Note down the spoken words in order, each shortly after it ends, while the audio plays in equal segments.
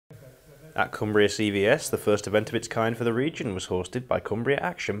At Cumbria CVS, the first event of its kind for the region was hosted by Cumbria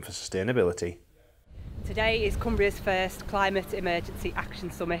Action for Sustainability. Today is Cumbria's first Climate Emergency Action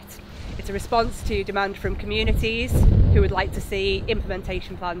Summit. It's a response to demand from communities who would like to see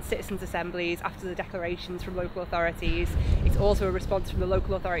implementation plans, citizens' assemblies after the declarations from local authorities. It's also a response from the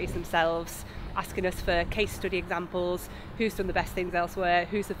local authorities themselves, asking us for case study examples, who's done the best things elsewhere,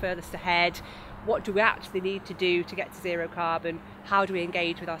 who's the furthest ahead, what do we actually need to do to get to zero carbon, how do we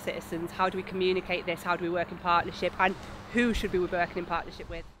engage with our citizens, how do we communicate this, how do we work in partnership, and who should we be working in partnership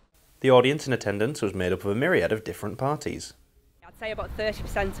with. The audience in attendance was made up of a myriad of different parties. I'd say about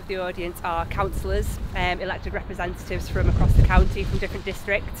 30% of the audience are councillors, elected representatives from across the county, from different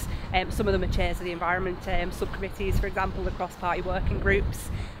districts. Some of them are chairs of the environment subcommittees, for example, the cross-party working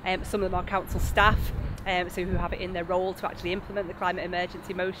groups. Some of them are council staff, so who have it in their role to actually implement the climate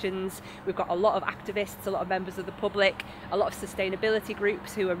emergency motions. We've got a lot of activists, a lot of members of the public, a lot of sustainability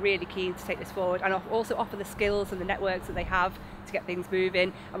groups who are really keen to take this forward and also offer the skills and the networks that they have to get things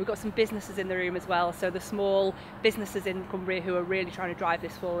moving. And we've got some businesses in the room as well, so the small businesses in Cumbria who are really trying to drive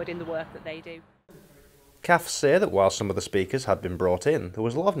this forward in the work that they do. CAFs say that while some of the speakers had been brought in, there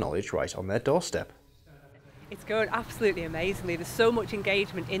was a lot of knowledge right on their doorstep. It's going absolutely amazingly. There's so much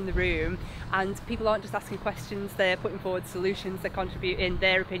engagement in the room, and people aren't just asking questions, they're putting forward solutions, they're contributing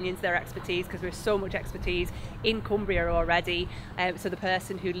their opinions, their expertise, because there's so much expertise in Cumbria already. So the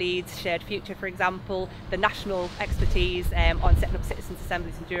person who leads Shared Future, for example, the national expertise on setting up citizens'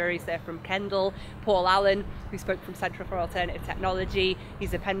 assemblies and juries, they're from Kendal. Paul Allen, who spoke from Centre for Alternative Technology,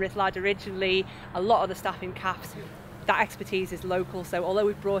 he's a Penrith lad originally. A lot of the staff in CAFs, that expertise is local, so although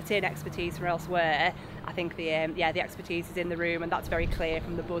we've brought in expertise from elsewhere, I think the expertise is in the room, and that's very clear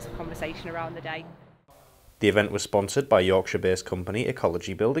from the buzz of conversation around the day. The event was sponsored by Yorkshire-based company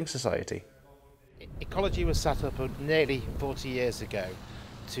Ecology Building Society. Ecology was set up nearly 40 years ago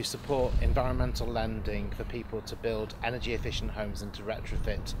to support environmental lending for people to build energy efficient homes and to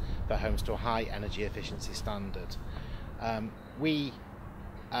retrofit their homes to a high energy efficiency standard. We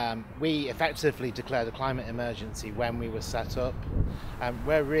effectively declared a climate emergency when we were set up.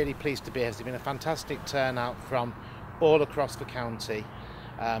 We're really pleased to be here. There's been a fantastic turnout from all across the county.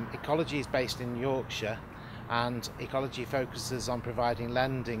 Ecology is based in Yorkshire, and Ecology focuses on providing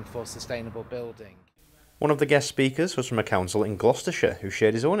lending for sustainable building. One of the guest speakers was from a council in Gloucestershire who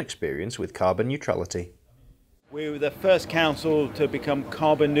shared his own experience with carbon neutrality. We were the first council to become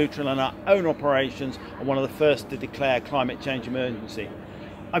carbon neutral in our own operations and one of the first to declare climate change emergency.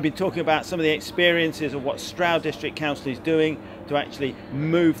 I've been talking about some of the experiences of what Stroud District Council is doing to actually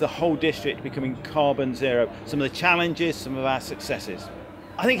move the whole district to becoming carbon zero, some of the challenges, some of our successes.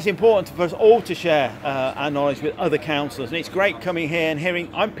 I think it's important for us all to share our knowledge with other councillors, and it's great coming here and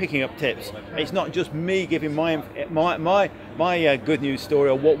hearing I'm picking up tips. It's not just me giving my good news story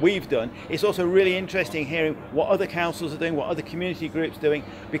or what we've done. It's also really interesting hearing what other councils are doing, what other community groups are doing,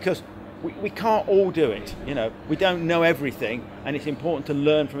 because we can't all do it, we don't know everything, and it's important to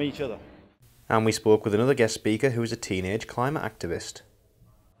learn from each other. And we spoke with another guest speaker who is a teenage climate activist.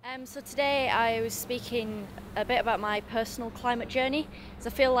 So today I was speaking a bit about my personal climate journey, because I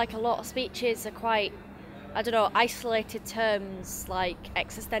feel like a lot of speeches are quite, isolated terms like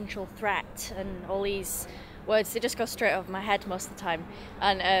existential threat and all these words, they just go straight over my head most of the time.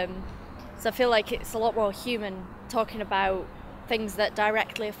 And so I feel like it's a lot more human talking about things that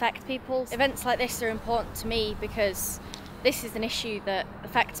directly affect people. Events like this are important to me because this is an issue that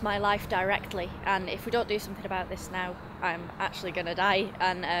affects my life directly, and if we don't do something about this now, I'm actually going to die.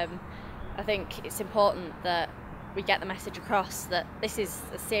 And I think it's important that we get the message across that this is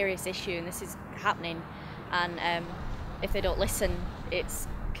a serious issue and this is happening, and if they don't listen, it's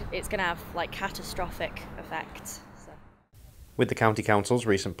going to have catastrophic effects. With the County Council's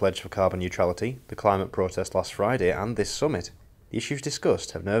recent pledge for carbon neutrality, the climate protest last Friday and this summit, the issues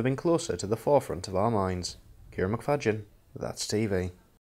discussed have never been closer to the forefront of our minds. Kieran McFadgen, That's TV.